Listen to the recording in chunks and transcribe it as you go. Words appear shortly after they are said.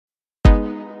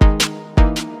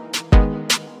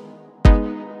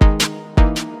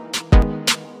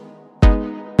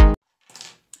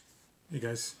Hey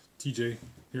guys, TJ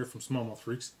here from Smallmouth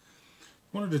Freaks.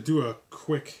 Wanted to do a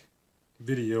quick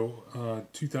video,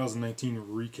 2019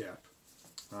 recap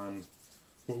on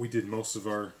what we did most of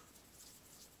our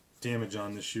damage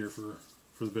on this year for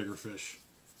the bigger fish.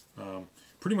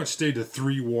 Pretty much stayed to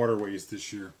 3 waterways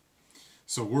this year.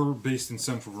 So we're based in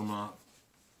central Vermont,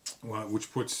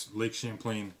 which puts Lake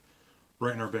Champlain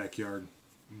right in our backyard,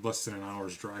 less than an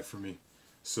hour's drive from me.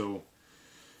 So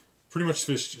pretty much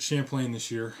fished Champlain this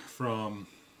year from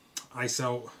ice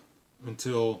out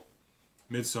until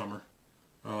midsummer,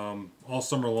 all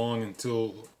summer long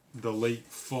until the late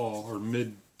fall, or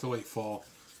mid to late fall.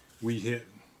 We hit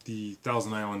the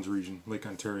Thousand Islands region, Lake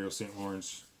Ontario, St.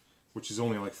 Lawrence, which is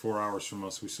only like 4 hours from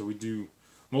us. So we do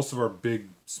most of our big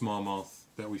smallmouth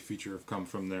that we feature have come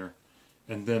from there.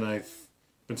 And then I've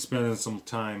been spending some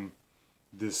time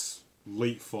this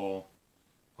late fall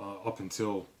up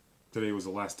until today was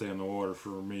the last day on the water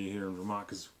for me here in Vermont,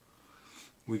 because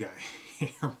we got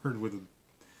hammered with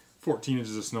 14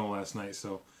 inches of snow last night.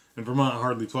 So, and Vermont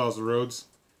hardly plows the roads,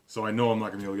 so I know I'm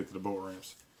not going to be able to get to the boat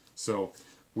ramps. So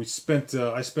we spent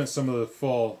I spent some of the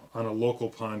fall on a local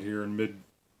pond here in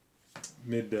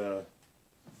mid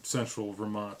central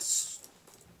Vermont.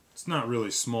 It's not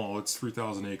really small. It's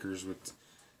 3,000 acres, but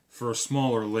for a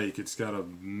smaller lake, it's got a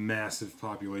massive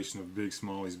population of big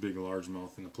smallies, big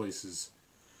largemouth, and the place is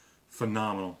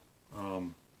phenomenal.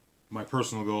 My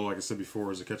personal goal, like I said before,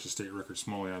 is to catch a state record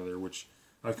smallie out of there, which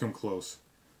I've come close.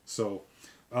 So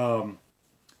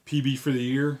PB for the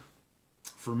year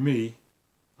for me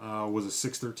was a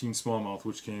 613 smallmouth,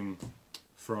 which came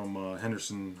from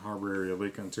Henderson Harbor area,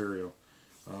 Lake Ontario.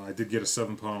 I did get a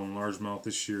 7-pound largemouth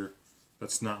this year.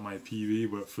 That's not my PB,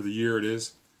 but for the year it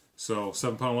is. So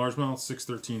 7-pound largemouth,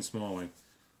 613 smallie.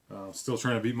 Still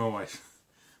trying to beat my wife.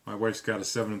 My wife's got a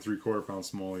 7 3/4 pound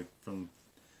smallie from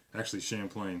actually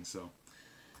Champlain, so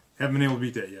haven't been able to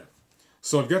beat that yet.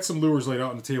 So I've got some lures laid out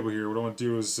on the table here. What I want to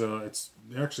do is, it's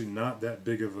actually not that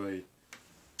big of a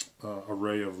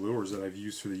array of lures that I've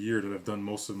used for the year that I've done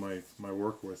most of my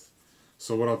work with.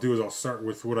 So what I'll do is I'll start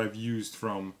with what I've used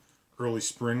from early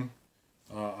spring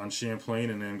on Champlain,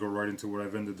 and then go right into what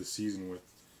I've ended the season with.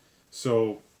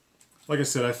 So like I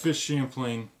said, I fished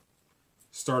Champlain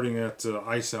starting at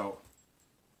ice out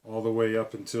all the way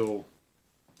up until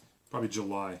probably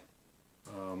July.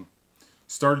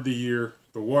 Started the year,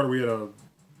 the water, we had a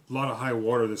lot of high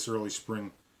water this early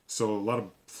spring, so a lot of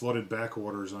flooded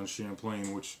backwaters on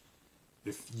Champlain, which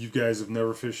if you guys have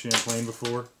never fished Champlain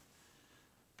before,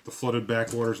 the flooded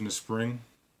backwaters in the spring,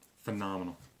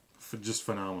 phenomenal. Just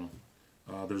phenomenal.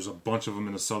 There's a bunch of them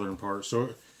in the southern part.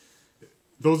 So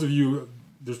those of you,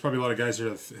 there's probably a lot of guys here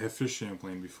that have fished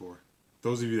Champlain before.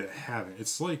 Those of you that haven't,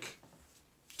 it's like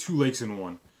 2 lakes in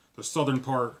one. The southern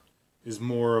part is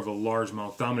more of a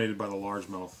largemouth, dominated by the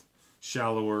largemouth,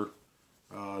 shallower,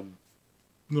 a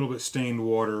little bit stained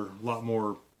water, a lot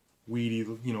more weedy,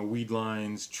 weed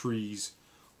lines, trees.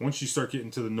 Once you start getting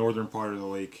to the northern part of the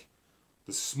lake,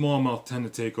 the smallmouth tend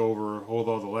to take over.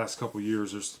 Although the last couple of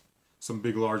years, there's some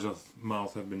big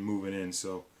largemouth have been moving in.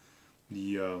 So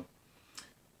the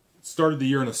started the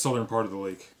year in the southern part of the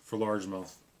lake for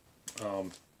largemouth.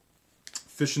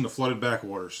 Fishing the flooded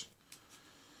backwaters.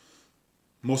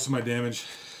 Most of my damage,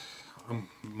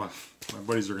 my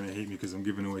buddies are going to hate me because I'm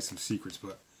giving away some secrets,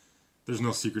 but there's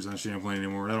no secrets on Champlain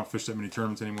anymore, and I don't fish that many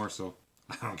tournaments anymore, so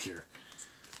I don't care.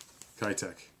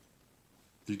 Keitech.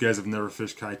 If you guys have never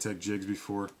fished Keitech jigs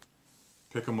before,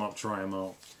 pick them up, try them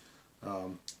out.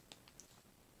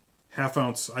 Half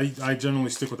ounce, I generally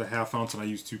stick with a half ounce, and I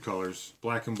use 2 colors,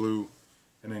 black and blue,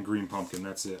 and then green pumpkin.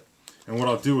 That's it. And what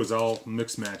I'll do is I'll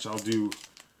mix match. I'll do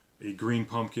a green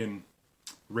pumpkin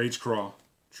Rage Craw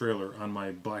trailer on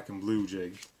my black and blue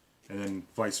jig, and then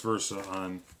vice versa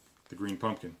on the green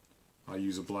pumpkin. I'll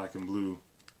use a black and blue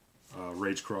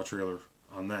Rage Craw trailer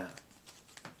on that.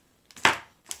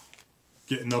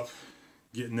 Getting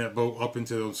that boat up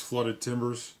into those flooded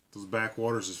timbers, those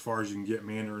backwaters, as far as you can get,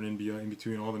 meandering in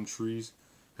between all them trees,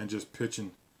 and just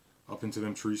pitching up into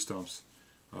them tree stumps.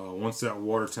 Once that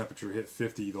water temperature hit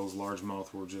 50, those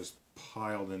largemouth were just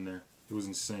piled in there. It was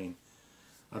insane.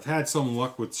 I've had some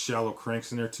luck with shallow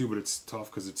cranks in there too, but it's tough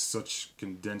because it's such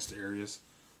condensed areas.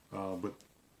 But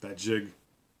that jig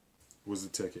was the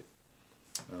ticket.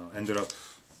 Ended up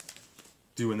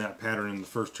doing that pattern in the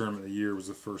first tournament of the year. It was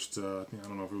the first, I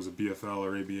don't know if it was a BFL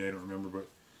or ABA, I don't remember, but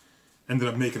ended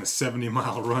up making a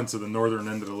 70-mile run to the northern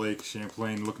end of the lake,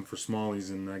 Champlain, looking for smallies,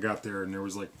 and I got there and there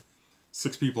was like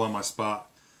 6 people on my spot.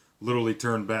 Literally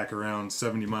turned back around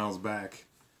 70 miles back.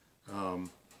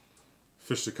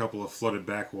 Fished a couple of flooded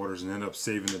backwaters and ended up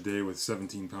saving the day with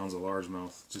 17 pounds of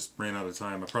largemouth. Just ran out of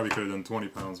time. I probably could have done 20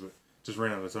 pounds, but Just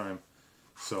ran out of time.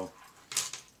 So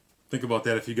think about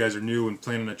that if you guys are new and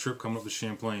planning a trip coming up to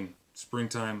Champlain.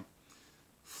 Springtime,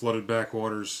 flooded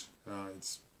backwaters,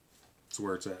 it's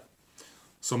where it's at.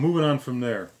 So moving on from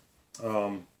there,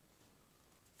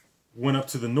 went up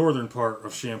to the northern part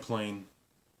of Champlain,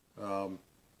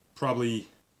 probably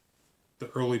the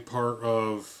early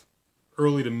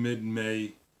to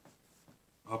mid-May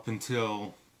up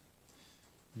until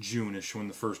June-ish when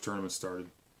the first tournament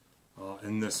started.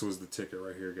 And this was the ticket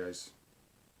right here, guys.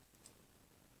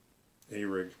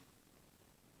 A-Rig.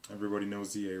 Everybody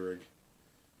knows the A-Rig.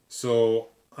 So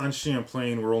on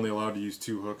Champlain, we're only allowed to use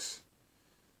 2 hooks.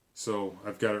 So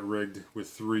I've got it rigged with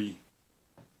three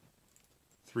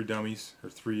dummies, or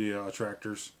 3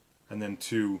 attractors, and then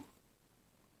 2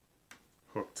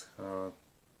 hooked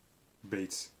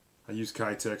baits. I use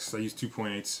Keitechs. I use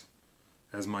 2.8s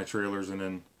as my trailers, and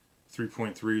then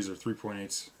 3.3s or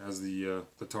 3.8s as the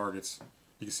targets.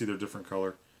 You can see they're different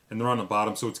color, and they're on the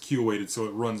bottom, so it's keel weighted, so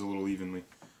it runs a little evenly.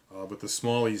 But the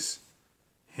smallies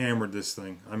hammered this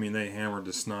thing. I mean, they hammered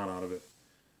the snot out of it.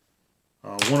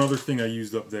 One other thing I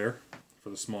used up there for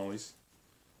the smallies,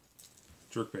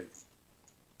 jerkbait.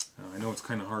 I know it's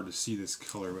kind of hard to see this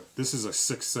color, but this is a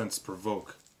 6 cents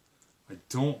Provoke. I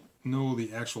don't know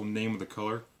the actual name of the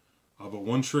color, but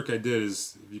one trick I did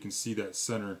is, if you can see that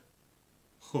center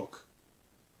hook,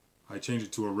 I changed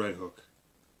it to a red hook,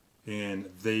 and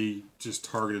they just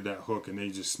targeted that hook and they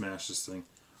just smashed this thing.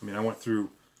 I mean, I went through,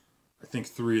 I think,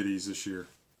 3 of these this year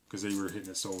because they were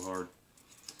hitting it so hard.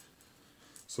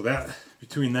 So that,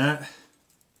 between that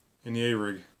and the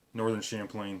A-Rig, Northern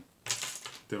Champlain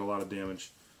did a lot of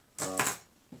damage.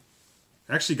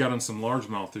 Actually got on some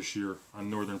largemouth this year on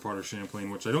northern part of Champlain,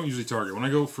 which I don't usually target. When I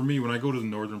go to the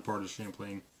northern part of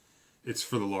Champlain, it's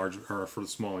for the for the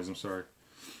smallies, I'm sorry.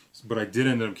 But I did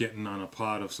end up getting on a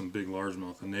pod of some big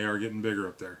largemouth, and they are getting bigger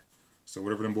up there. So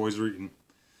whatever them boys are eating,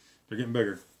 they're getting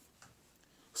bigger.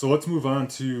 So let's move on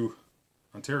to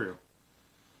Ontario.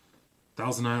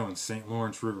 Thousand Islands, St.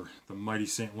 Lawrence River, the mighty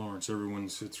St. Lawrence.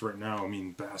 It's right now, I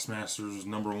mean, Bassmasters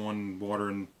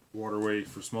 #1 waterway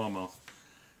for smallmouth.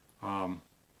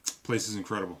 Place is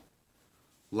incredible.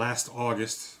 Last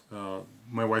August,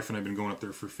 my wife and I have been going up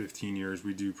there for 15 years.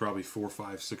 We do probably 4,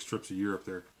 5, 6 trips a year up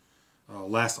there.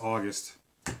 Last August,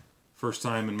 first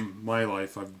time in my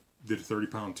life, I did a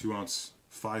 30-pound, 2-ounce,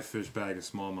 5-fish bag of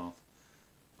smallmouth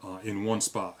in one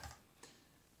spot.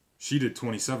 She did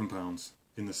 27 pounds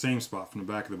in the same spot from the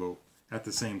back of the boat at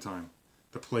the same time.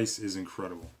 The place is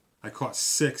incredible. I caught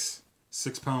 6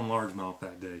 6-pound largemouth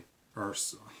that day, or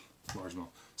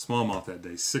smallmouth that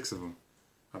day, 6 of them.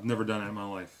 I've never done that in my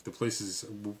life. The places,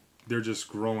 they're just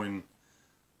growing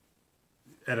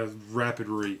at a rapid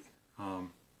rate.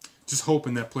 Just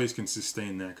hoping that place can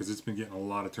sustain that, because it's been getting a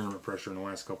lot of tournament pressure in the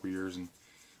last couple of years, and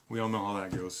we all know how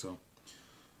that goes.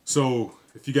 So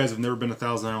if you guys have never been to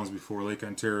Thousand Islands before, Lake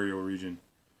Ontario region,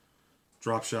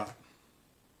 drop shot.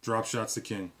 Drop shot's the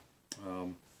king.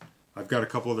 I've got a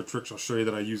couple other tricks I'll show you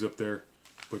that I use up there,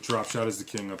 but drop shot is the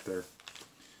king up there.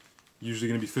 Usually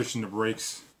going to be fishing the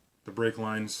breaks, the break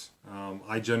lines.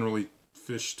 I generally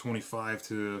fish 25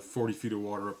 to 40 feet of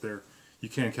water up there. You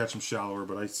can catch them shallower,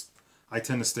 but I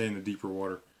tend to stay in the deeper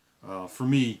water. For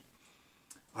me,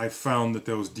 I've found that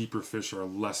those deeper fish are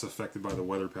less affected by the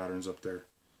weather patterns up there.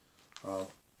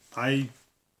 I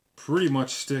pretty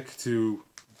much stick to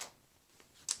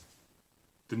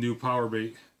the new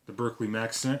PowerBait, the Berkley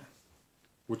MaxScent,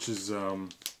 which is the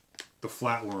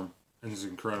flatworm, and it's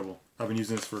incredible. I've been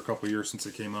using this for a couple of years since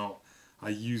it came out. I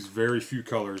use very few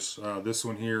colors. This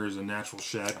one here is a natural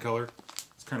shad color.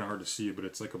 It's kind of hard to see it, but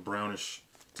it's like a brownish.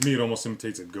 To me, it almost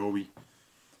imitates a goby.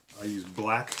 I use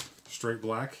black, straight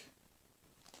black,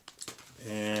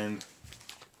 and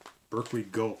Berkley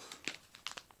Gulp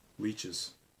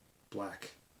leeches,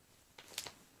 black.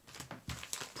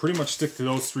 Pretty much stick to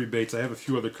those 3 baits. I have a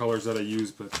few other colors that I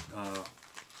use, but I'm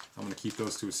going to keep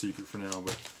those to a secret for now.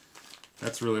 But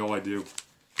that's really all I do.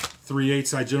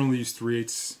 3/8, I generally use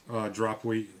 3/8 drop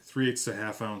weight, 3/8 to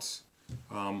 1/2 ounce.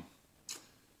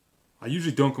 I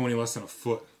usually don't go any less than a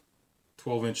foot.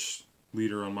 12-inch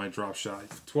leader on my drop shot.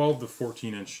 12 to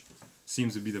 14-inch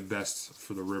seems to be the best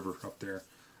for the river up there.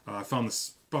 I found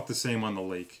this about the same on the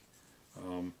lake.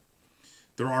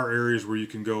 There are areas where you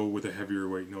can go with a heavier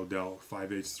weight, no doubt,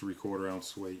 5/8, 3/4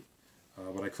 ounce weight.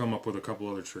 But I come up with a couple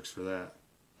other tricks for that.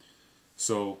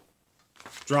 So,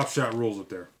 drop shot rules up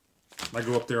there. I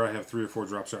go up there, I have 3 or 4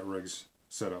 drop shot rigs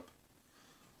set up.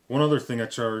 One other thing I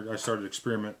started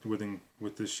experimenting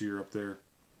with this year up there.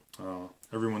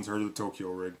 Everyone's heard of the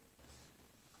Tokyo Rig.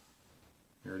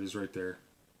 There it is right there.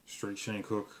 Straight shank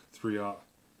hook, 3/0.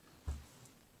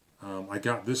 I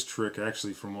got this trick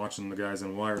actually from watching the guys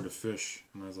on Wire to Fish,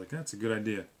 and I was like, that's a good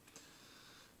idea.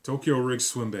 Tokyo Rig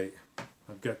swim bait.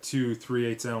 I've got two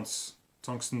 3/8 ounce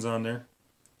tungstens on there,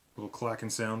 little clacking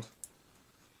sound.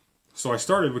 So I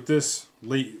started with this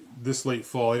late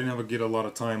fall. I didn't get a lot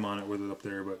of time on it with it up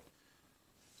there, but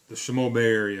the Shimo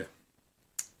Bay area.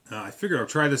 I figured I'll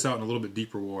try this out in a little bit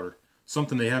deeper water,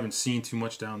 something they haven't seen too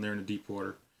much down there in the deep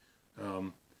water.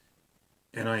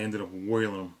 And I ended up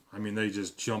whaling them. I mean, they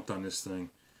just jumped on this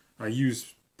thing. I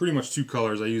used pretty much two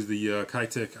colors. I used the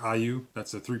Keitech IU,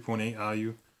 that's a 3.8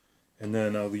 IU, and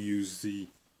then I'll use the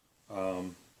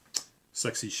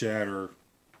Sexy Shad, or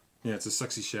yeah, it's a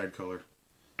Sexy Shad color.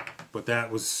 But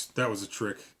that was a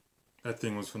trick. That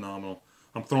thing was phenomenal.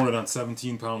 I'm throwing it on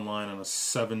 17-pound line on a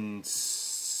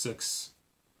 7.6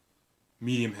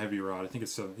 medium heavy rod. I think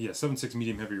it's 7.6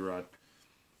 medium heavy rod.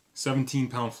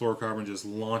 17-pound fluorocarbon, just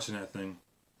launching that thing,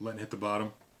 letting it hit the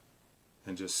bottom,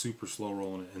 and just super slow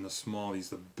rolling it. And the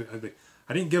smallies,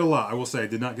 I didn't get a lot. I will say I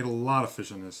did not get a lot of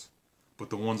fish on this, but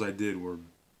the ones I did were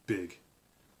big.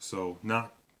 So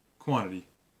not quantity,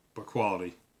 but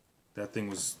quality. That thing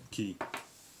was key.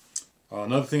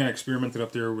 Another thing I experimented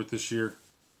up there with this year,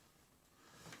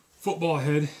 football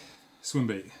head swim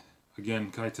bait.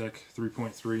 Again, Keitech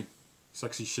 3.3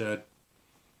 Sexy Shad.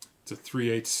 It's a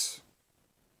 3/8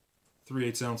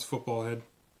 ounce football head.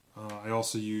 I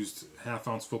also used 1/2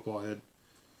 ounce football head.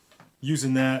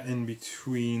 Using that in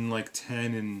between like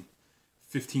 10 and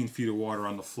 15 feet of water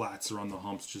on the flats or on the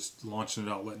humps, just launching it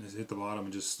out, letting it hit the bottom,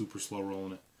 and just super slow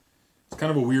rolling it. It's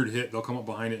kind of a weird hit. They'll come up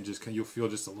behind it and just you'll feel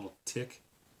just a little tick,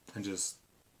 and just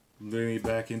lean it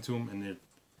back into them, and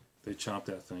they chomp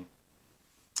that thing.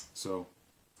 So,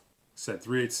 said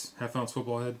 3/8 1/2 ounce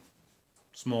football head,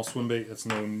 small swim bait. That's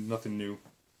nothing new.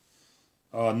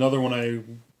 Another one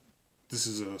this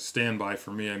is a standby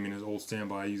for me. I mean, it's an old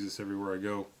standby. I use this everywhere I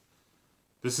go.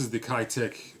 This is the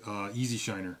Keitech Easy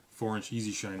Shiner, 4-inch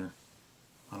Easy Shiner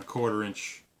on a 1/4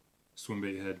 inch swim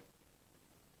bait head.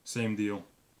 Same deal.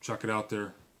 Chuck it out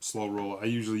there, slow roll it. I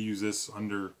usually use this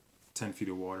under 10 feet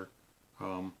of water.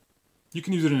 You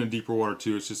can use it in a deeper water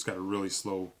too. It's just got a really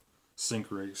slow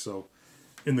sink rate. So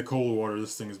in the cold water,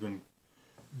 this thing has been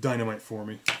dynamite for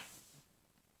me.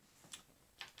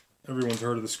 Everyone's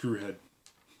heard of the Screwhead.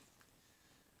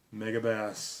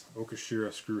 Megabass Okashira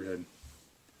Screwhead.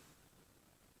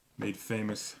 Made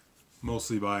famous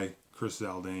mostly by Chris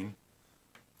Zaldane.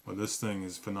 But this thing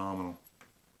is phenomenal.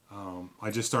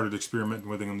 I just started experimenting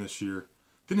with him this year.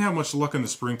 Didn't have much luck in the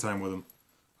springtime with him.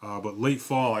 But late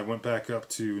fall, I went back up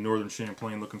to northern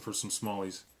Champlain looking for some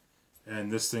smallies.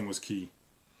 And this thing was key.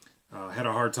 Had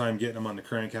a hard time getting them on the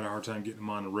crank. Had a hard time getting them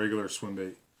on a regular swim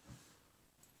bait.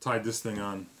 Tied this thing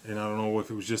on, and I don't know if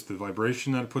it was just the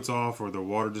vibration that it puts off or the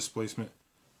water displacement,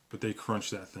 but they crunched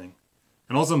that thing.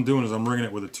 And all I'm doing is I'm rigging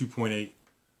it with a 2.8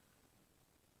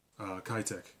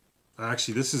 Keitech.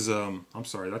 Actually, this is I'm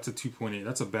sorry, that's a 2.8.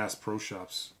 That's a Bass Pro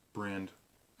Shops brand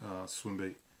swim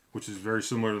bait, which is very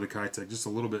similar to the Keitech, just a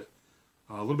little bit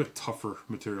tougher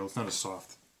material. It's not as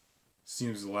soft.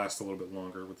 Seems to last a little bit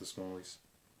longer with the smallies.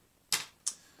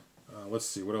 Let's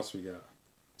see what else we got.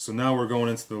 So now we're going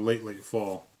into the late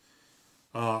fall.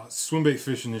 Swim bait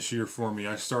fishing this year for me.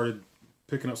 I started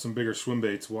picking up some bigger swim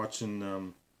baits,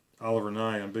 watching Oliver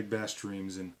Nye on Big Bass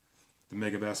Streams and the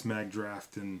Megabass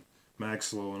Magdraft and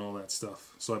Magslow and all that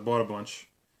stuff. So I bought a bunch,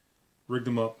 rigged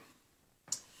them up.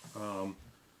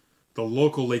 The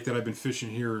local lake that I've been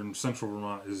fishing here in central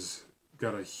Vermont has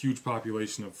got a huge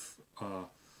population of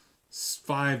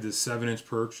 5 to 7 inch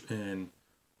perch, and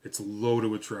it's loaded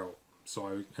with trout. So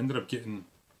I ended up getting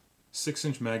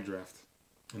 6-inch Magdraft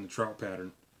in the trout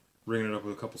pattern, rigging it up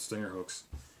with a couple stinger hooks,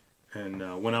 and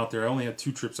went out there. I only had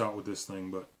 2 trips out with this thing,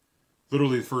 but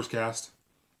literally the first cast,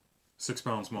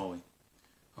 6-pound smallie.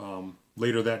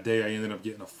 Later that day, I ended up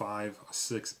getting a 5, a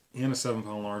 6, and a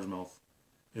 7-pound largemouth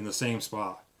in the same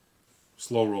spot.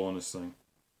 Slow rolling this thing.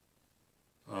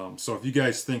 So if you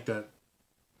guys think that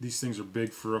these things are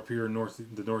big for up here in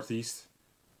the Northeast,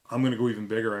 I'm going to go even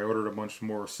bigger. I ordered a bunch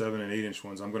more 7 and 8-inch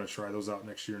ones. I'm going to try those out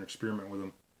next year and experiment with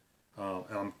them.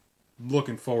 And I'm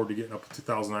looking forward to getting up to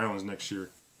 2,000 Islands next year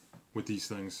with these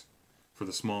things for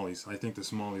the smallies. I think the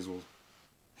smallies will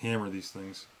hammer these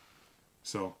things.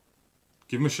 So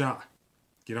give them a shot.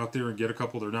 Get out there and get a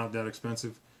couple. They're not that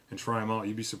expensive, and try them out.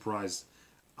 You'd be surprised.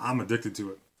 I'm addicted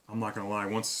to it. I'm not going to lie.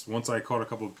 Once I caught a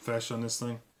couple of fish on these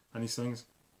things,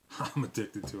 I'm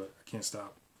addicted to it. I can't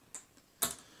stop.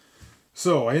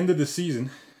 So I ended the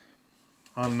season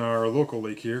on our local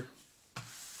lake here.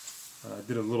 I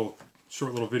did a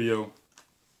short little video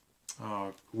a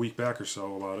week back or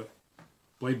so about it.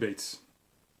 Blade baits.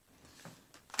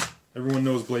 Everyone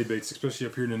knows blade baits, especially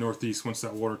up here in the Northeast. Once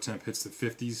that water temp hits the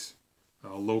 50s,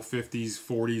 low 50s,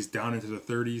 40s, down into the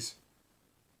 30s,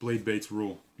 blade baits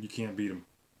rule. You can't beat them.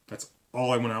 That's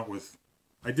all I went out with.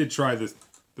 I did try the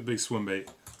big swim bait,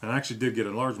 and I actually did get a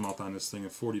largemouth on this thing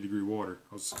at 40-degree water.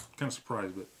 I was kind of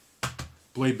surprised, but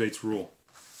blade baits rule.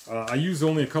 I use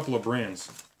only a couple of brands.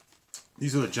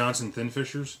 These are the Johnson Thin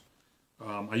Fishers.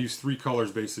 I use 3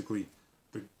 colors basically: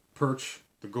 the perch,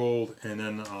 the gold, and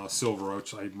then silver,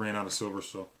 which I ran out of silver,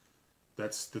 so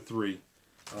that's the 3.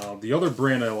 The other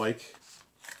brand I like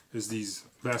is these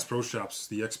Bass Pro Shops,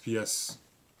 the XPS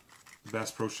Bass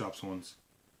Pro Shops ones.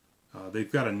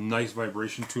 They've got a nice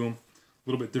vibration to them, a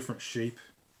little bit different shape,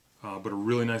 but a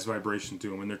really nice vibration to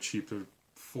them, and they're cheap. They're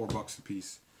 $4 a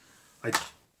piece. I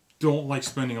don't like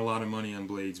spending a lot of money on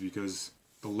blades because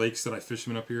the lakes that I fish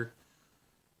them in up here,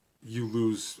 you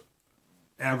lose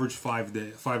average 5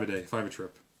 a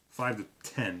trip, 5 to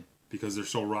 10, because they're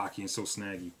so rocky and so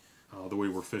snaggy, the way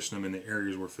we're fishing them in the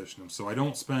areas we're fishing them. So I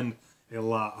don't spend a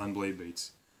lot on blade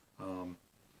baits.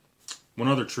 One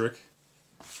other trick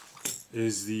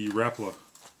is the Rapala,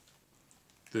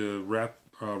 the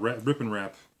Rip and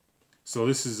Wrap. So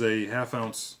this is a 1/2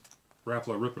 ounce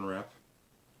Rapala Rip and Wrap.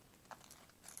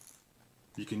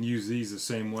 You can use these the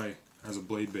same way as a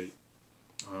blade bait.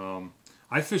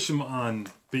 I fish them on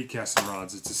bait casting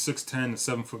rods. It's a 610, a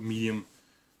 7-foot medium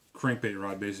crankbait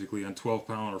rod, basically, on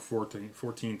 12-pound or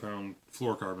 14-pound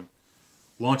fluorocarbon.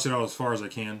 Launch it out as far as I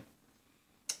can.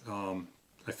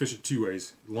 I fish it 2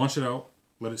 ways. Launch it out,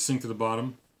 let it sink to the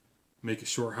bottom, make it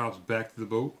short hops back to the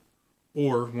boat,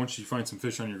 or once you find some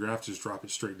fish on your graph, just drop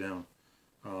it straight down.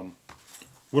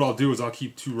 What I'll do is I'll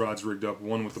keep 2 rods rigged up,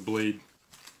 one with the blade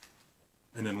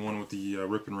and then one with the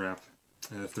Rip and Wrap.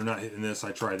 And if they're not hitting this,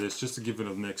 I try this just to give it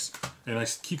a mix. And I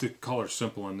keep the color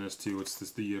simple on this too. It's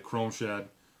the chrome shad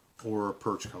or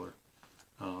perch color.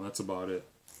 That's about it.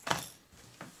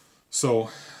 So,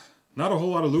 not a whole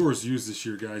lot of lures used this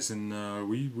year, guys, and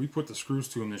we put the screws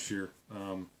to them this year.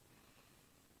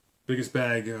 Biggest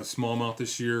bag smallmouth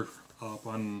this year up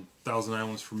on Thousand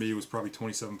Islands for me was probably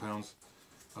 27 pounds.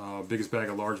 Biggest bag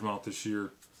of largemouth this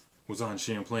year was on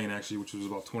Champlain, actually, which was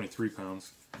about 23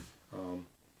 pounds.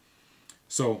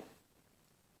 So,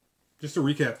 just to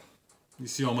recap, you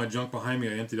see all my junk behind me.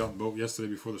 I emptied out the boat yesterday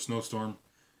before the snowstorm.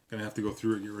 Gonna have to go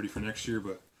through it, get ready for next year,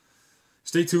 but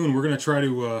stay tuned. We're gonna try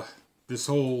to, this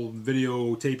whole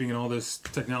video taping and all this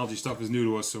technology stuff is new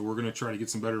to us, so we're gonna try to get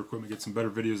some better equipment, get some better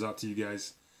videos out to you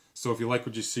guys. So if you like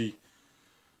what you see,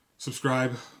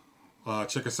 subscribe.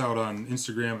 Check us out on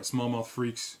Instagram at Smallmouth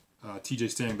Freaks, TJ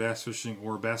Stang Bass Fishing,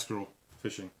 or Bass Girl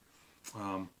Fishing.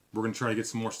 We're going to try to get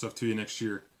some more stuff to you next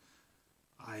year.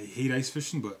 I hate ice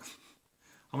fishing, but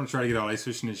I'm going to try to get out ice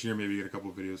fishing this year, maybe get a couple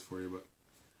of videos for you. But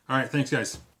all right, thanks,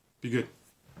 guys. Be good.